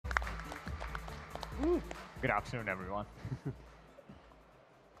Good afternoon, everyone.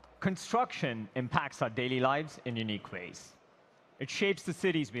 Construction impacts our daily lives in unique ways. It shapes the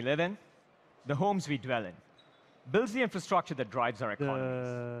cities we live in, the homes we dwell in, builds the infrastructure that drives our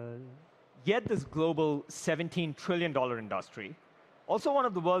economies. Yet this global $17 trillion industry, also one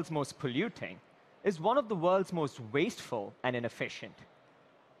of the world's most polluting, is one of the world's most wasteful and inefficient.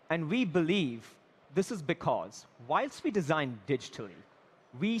 And we believe this is because, whilst we design digitally,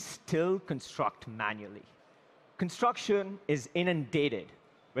 we still construct manually. Construction is inundated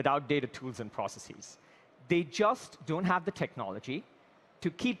with outdated tools and processes. They just don't have the technology to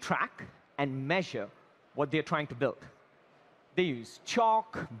keep track and measure what they're trying to build. They use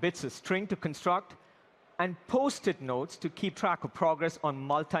chalk, bits of string to construct, and Post-it notes to keep track of progress on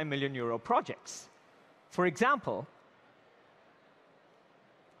multi-million euro projects. For example,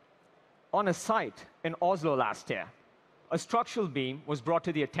 on a site in Oslo last year, a structural beam was brought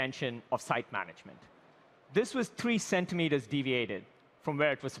to the attention of site management. This was 3 centimeters deviated from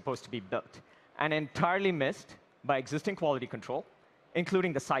where it was supposed to be built, and entirely missed by existing quality control,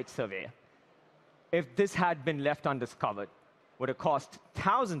 including the site surveyor. If this had been left undiscovered, would have cost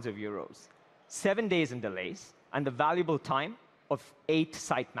thousands of euros, 7 days in delays, and the valuable time of 8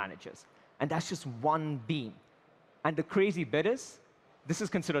 site managers. And that's just one beam. And the crazy bit is, this is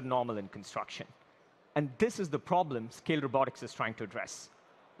considered normal in construction. And this is the problem Scale Robotics is trying to address.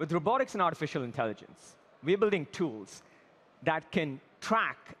 With robotics and artificial intelligence, we're building tools that can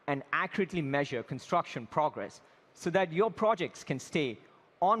track and accurately measure construction progress so that your projects can stay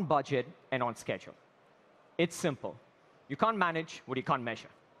on budget and on schedule. It's simple. You can't manage what you can't measure.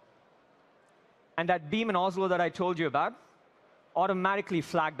 And that beam in Oslo that I told you about, automatically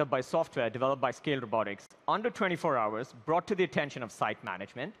flagged up by software developed by Scale Robotics, under 24 hours, brought to the attention of site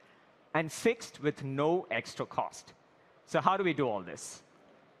management, and fixed with no extra cost. So how do we do all this?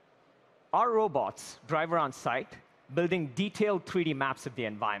 Our robots drive around site, building detailed 3D maps of the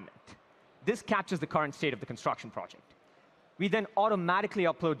environment. This captures the current state of the construction project. We then automatically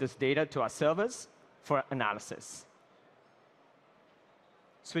upload this data to our servers for analysis.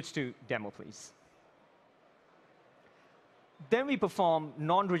 Switch to demo, please. Then we perform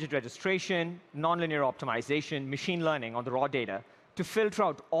non-rigid registration, nonlinear optimization, machine learning on the raw data to filter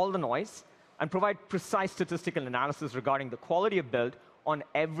out all the noise and provide precise statistical analysis regarding the quality of build on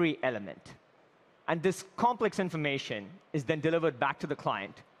every element. And this complex information is then delivered back to the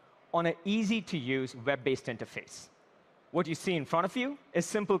client on an easy-to-use web-based interface. What you see in front of you is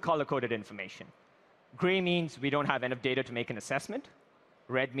simple color-coded information. Gray means we don't have enough data to make an assessment.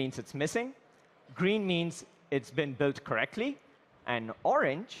 Red means it's missing. Green means it's been built correctly. And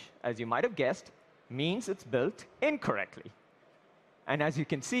orange, as you might have guessed, means it's built incorrectly. And as you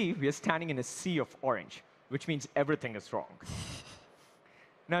can see, we are standing in a sea of orange, which means everything is wrong.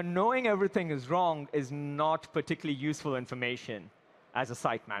 Now, knowing everything is wrong is not particularly useful information as a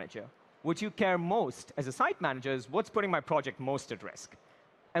site manager. What you care most as a site manager is what's putting my project most at risk.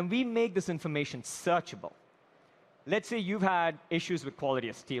 And we make this information searchable. Let's say you've had issues with quality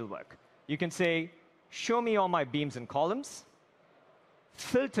of steelwork. You can say, show me all my beams and columns,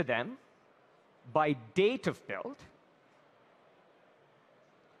 filter them by date of build.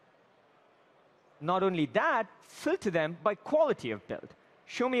 Not only that, filter them by quality of build.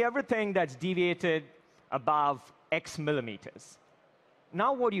 Show me everything that's deviated above X millimeters.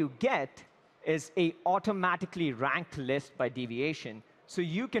 Now what you get is an automatically ranked list by deviation, so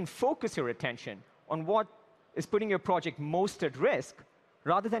you can focus your attention on what is putting your project most at risk,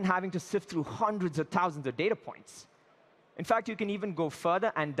 rather than having to sift through hundreds of thousands of data points. In fact, you can even go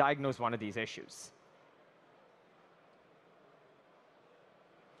further and diagnose one of these issues.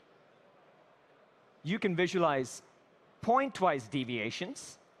 You can visualize point-wise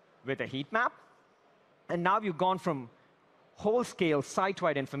deviations with a heat map. And now you've gone from whole-scale,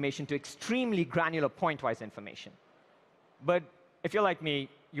 site-wide information to extremely granular point-wise information. But if you're like me,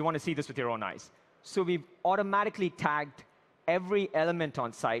 you want to see this with your own eyes. So we've automatically tagged every element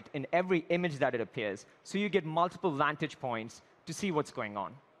on site in every image that it appears, so you get multiple vantage points to see what's going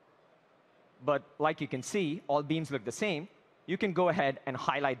on. But like you can see, all beams look the same. You can go ahead and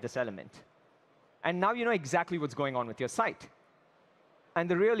highlight this element. And now you know exactly what's going on with your site. And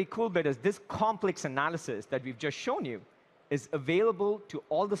the really cool bit is this complex analysis that we've just shown you is available to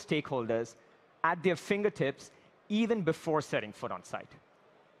all the stakeholders at their fingertips, even before setting foot on site.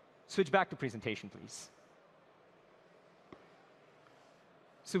 Switch back to presentation, please.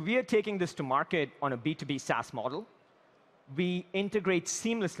 So we are taking this to market on a B2B SaaS model. We integrate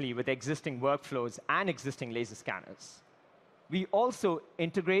seamlessly with existing workflows and existing laser scanners. We also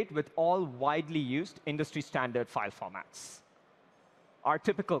integrate with all widely used industry standard file formats. Our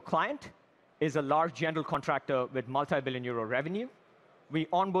typical client is a large general contractor with multi-billion euro revenue. We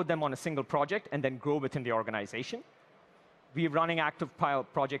onboard them on a single project and then grow within the organization. We're running active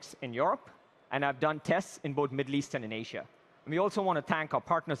pilot projects in Europe, and I've done tests in both Middle East and in Asia. And we also want to thank our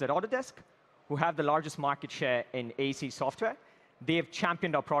partners at Autodesk, who have the largest market share in AEC software. They have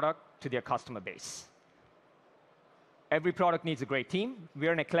championed our product to their customer base. Every product needs a great team.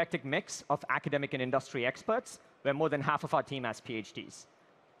 We're an eclectic mix of academic and industry experts, where more than half of our team has PhDs.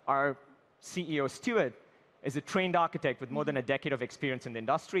 Our CEO, Stuart, is a trained architect with more than a decade of experience in the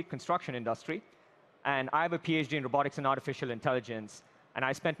industry, construction industry. And I have a PhD in robotics and artificial intelligence. And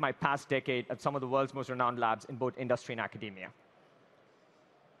I spent my past decade at some of the world's most renowned labs in both industry and academia.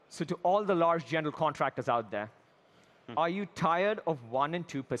 So to all the large general contractors out there, are you tired of 1% and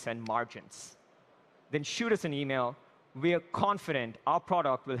 2% margins? Then shoot us an email. We are confident our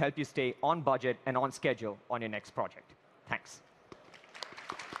product will help you stay on budget and on schedule on your next project. Thanks.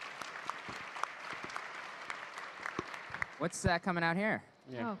 What's coming out here?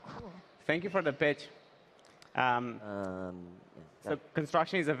 Yeah. Oh, cool. Thank you for the pitch. So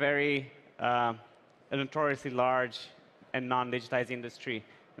construction is a very a notoriously large and non-digitized industry.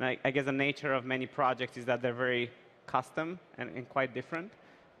 And I guess the nature of many projects is that they're very custom and quite different.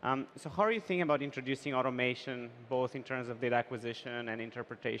 So how are you thinking about introducing automation, both in terms of data acquisition and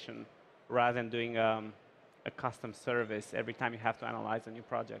interpretation, rather than doing a custom service every time you have to analyze a new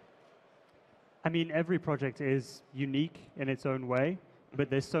project? I mean, every project is unique in its own way,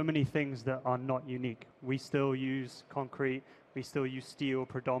 but there's so many things that are not unique. We still use concrete. We still use steel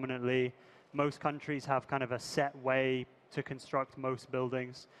predominantly. Most countries have kind of a set way to construct most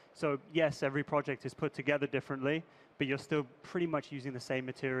buildings. So yes, every project is put together differently, but you're still pretty much using the same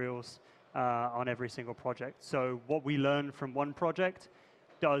materials on every single project. So what we learn from one project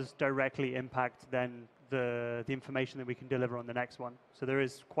does directly impact then the information that we can deliver on the next one. So there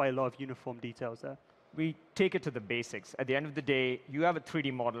is quite a lot of uniform details there. We take it to the basics. At the end of the day, you have a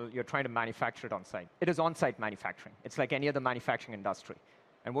 3D model. You're trying to manufacture it on site. It is on-site manufacturing. It's like any other manufacturing industry.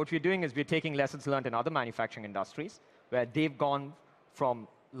 And what we're doing is we're taking lessons learned in other manufacturing industries where they've gone from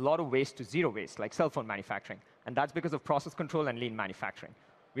a lot of waste to zero waste, like cell phone manufacturing. And that's because of process control and lean manufacturing.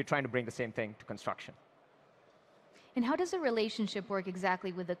 We're trying to bring the same thing to construction. And how does the relationship work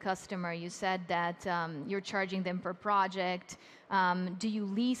exactly with the customer? You said that you're charging them per project. Do you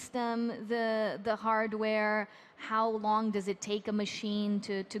lease them the hardware? How long does it take a machine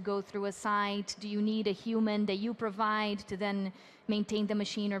to go through a site? Do you need a human that you provide to then maintain the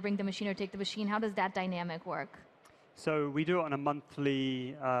machine or bring the machine or take the machine? How does that dynamic work? So we do it on a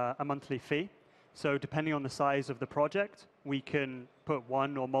monthly fee. So depending on the size of the project, we can put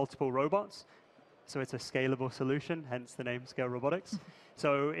one or multiple robots. So it's a scalable solution, hence the name Scale Robotics.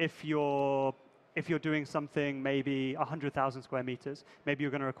 So if you're doing something maybe 100,000 square meters, maybe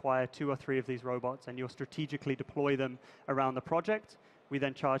you're going to require 2 or 3 of these robots, and you'll strategically deploy them around the project. We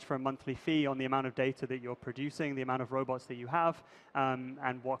then charge for a monthly fee on the amount of data that you're producing, the amount of robots that you have,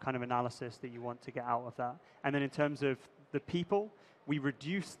 and what kind of analysis that you want to get out of that. And then in terms of the people, we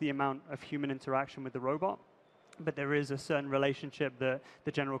reduce the amount of human interaction with the robot, but there is a certain relationship that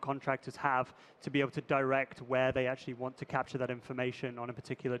the general contractors have to be able to direct where they actually want to capture that information on a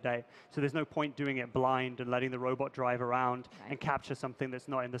particular day. So there's no point doing it blind and letting the robot drive around and capture something that's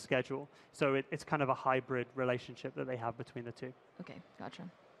not in the schedule. So it's kind of a hybrid relationship that they have between the two. Okay, gotcha.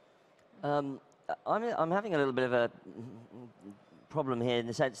 I'm having a little bit of a problem here in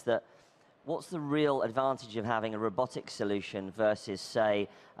the sense that what's the real advantage of having a robotic solution versus, say,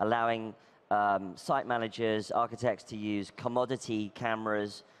 allowing site managers, architects to use commodity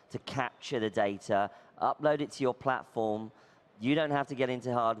cameras to capture the data, upload it to your platform. You don't have to get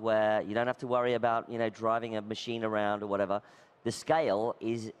into hardware. You don't have to worry about driving a machine around or whatever. The scale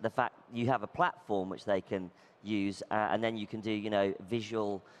is the fact you have a platform which they can use, and then you can do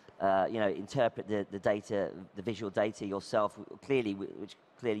visual, interpret the data, the visual data yourself clearly, which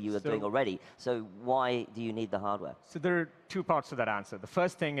clearly you are doing already. So why do you need the hardware? So there are 2 parts to that answer. The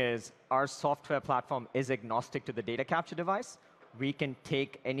first thing is our software platform is agnostic to the data capture device. We can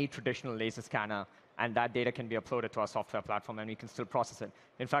take any traditional laser scanner, and that data can be uploaded to our software platform, and we can still process it.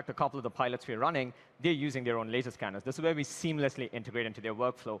 In fact, a couple of the pilots we're running, they're using their own laser scanners. This is where we seamlessly integrate into their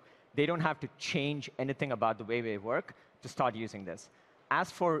workflow. They don't have to change anything about the way they work to start using this. As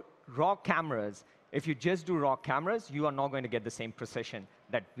for raw cameras, if you just do raw cameras, you are not going to get the same precision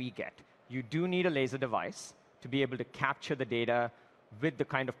that we get. You do need a laser device to be able to capture the data with the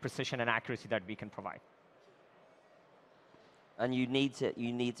kind of precision and accuracy that we can provide. And you need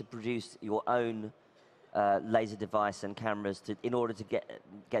to produce your own laser device and cameras in order to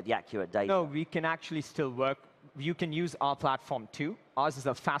get the accurate data. No, we can actually still work you can use our platform too. Ours is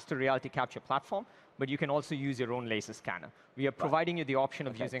a faster reality capture platform, but you can also use your own laser scanner. We are providing you the option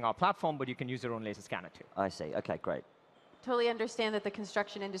of using our platform, but you can use your own laser scanner too. I see. OK, great. Totally understand that the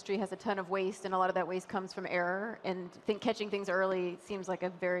construction industry has a ton of waste, and a lot of that waste comes from error, and catching things early seems like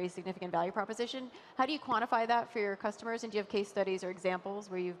a very significant value proposition. How do you quantify that for your customers, and do you have case studies or examples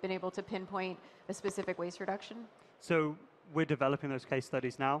where you've been able to pinpoint a specific waste reduction? So we're developing those case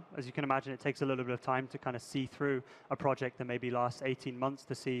studies now. As you can imagine, it takes a little bit of time to kind of see through a project that maybe lasts 18 months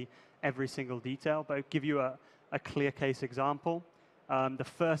to see every single detail. But I'll give you a clear case example. The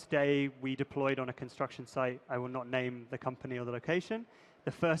first day we deployed on a construction site, I will not name the company or the location.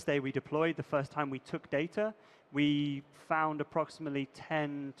 The first day we deployed, the first time we took data, we found approximately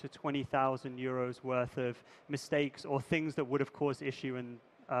 10 to 20,000 euros worth of mistakes or things that would have caused issue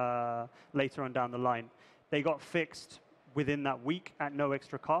later on down the line. They got fixed within that week at no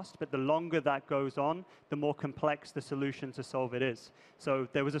extra cost, but the longer that goes on, the more complex the solution to solve it is. So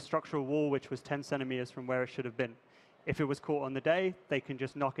there was a structural wall which was 10 centimeters from where it should have been. If it was caught on the day, they can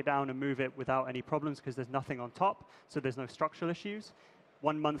just knock it down and move it without any problems because there's nothing on top, so there's no structural issues.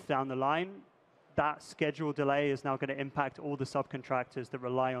 1 month down the line, that schedule delay is now going to impact all the subcontractors that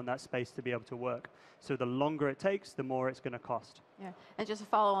rely on that space to be able to work. So the longer it takes, the more it's going to cost. Yeah, and just to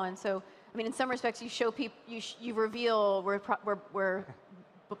follow on, so I mean, in some respects, you show people, you reveal where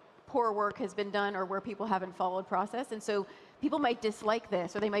poor work has been done or where people haven't followed process, and so people might dislike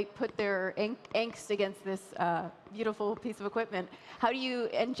this, or they might put their angst against this beautiful piece of equipment. How do you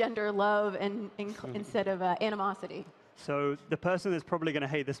engender love instead of animosity? So the person that's probably going to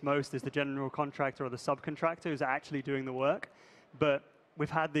hate this most is the general contractor or the subcontractor who's actually doing the work. But we've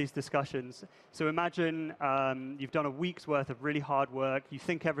had these discussions. So imagine you've done a week's worth of really hard work. You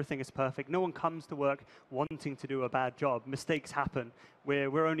think everything is perfect. No one comes to work wanting to do a bad job. Mistakes happen.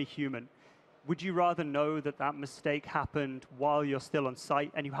 We're only human. Would you rather know that that mistake happened while you're still on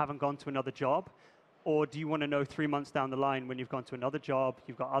site and you haven't gone to another job? Or do you want to know 3 months down the line when you've gone to another job,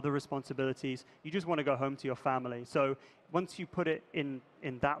 you've got other responsibilities, you just want to go home to your family? So once you put it in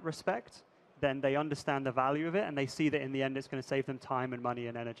that respect, then they understand the value of it, and they see that in the end it's going to save them time and money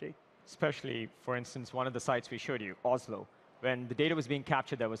and energy. Especially, for instance, one of the sites we showed you, Oslo. When the data was being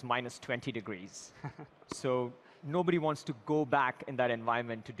captured, there was minus 20 degrees. So nobody wants to go back in that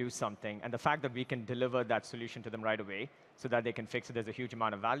environment to do something. And the fact that we can deliver that solution to them right away so that they can fix it, there's a huge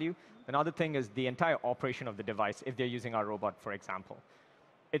amount of value. Another thing is the entire operation of the device, if they're using our robot, for example.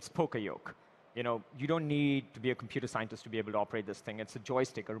 It's poker yoke. You know, you don't need to be a computer scientist to be able to operate this thing. It's a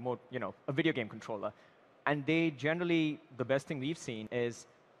joystick, a remote, a video game controller. And they generally, the best thing we've seen is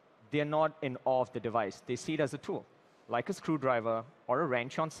they're not in awe of the device. They see it as a tool, like a screwdriver or a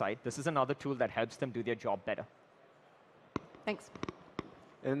wrench on site. This is another tool that helps them do their job better. Thanks.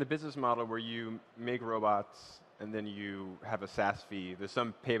 And in the business model where you make robots and then you have a SaaS fee, there's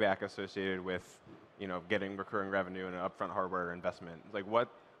some payback associated with getting recurring revenue and an upfront hardware investment. Like what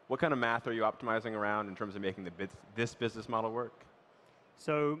kind of math are you optimizing around in terms of making this business model work?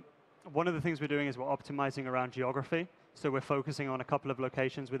 So one of the things we're doing is we're optimizing around geography. So we're focusing on a couple of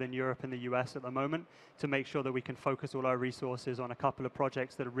locations within Europe and the US at the moment to make sure that we can focus all our resources on a couple of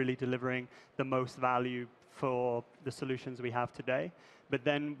projects that are really delivering the most value for the solutions we have today. But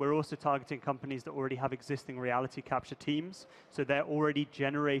then we're also targeting companies that already have existing reality capture teams. So they're already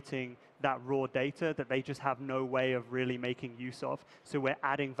generating that raw data that they just have no way of really making use of. So we're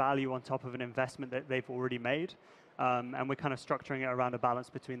adding value on top of an investment that they've already made. And we're kind of structuring it around a balance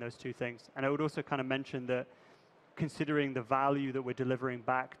between those two things. And I would also kind of mention that considering the value that we're delivering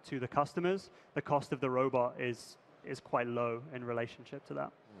back to the customers, the cost of the robot is quite low in relationship to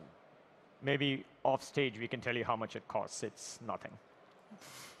that. Maybe off stage, we can tell you how much it costs. It's nothing.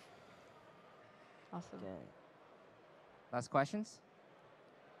 Awesome. Okay. Last questions?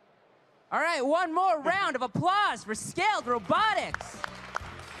 All right, one more round of applause for Scaled Robotics.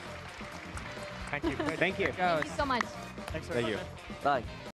 Thank you. Thank you. Thank you so much. Thanks very much. Thank you. Bye.